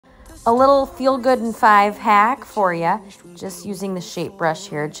A little feel good in 5 hack for you, just using the shape brush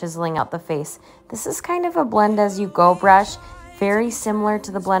here, chiseling out the face. This is kind of a blend as you go brush, very similar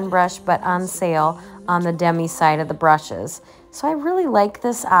to the blend brush, but on sale on the Demi side of the brushes. So I really like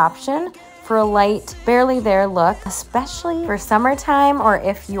this option for a light, barely there look, especially for summertime or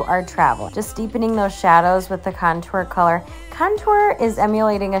if you are traveling. Just deepening those shadows with the contour color. Contour is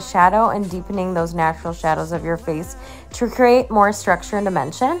emulating a shadow and deepening those natural shadows of your face to create more structure and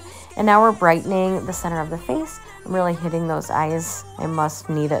dimension. And now we're brightening the center of the face. I'm really hitting those eyes. I must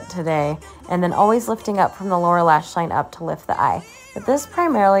need it today. And then always lifting up from the lower lash line up to lift the eye. But this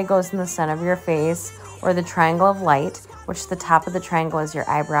primarily goes in the center of your face or the triangle of light, which the top of the triangle is your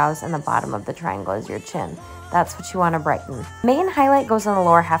eyebrows and the bottom of the triangle is your chin. That's what you want to brighten. Main highlight goes on the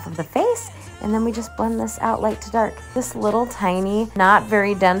lower half of the face, and then we just blend this out light to dark. This little tiny, not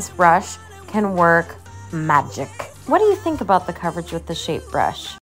very dense brush can work magic. What do you think about the coverage with the shape brush?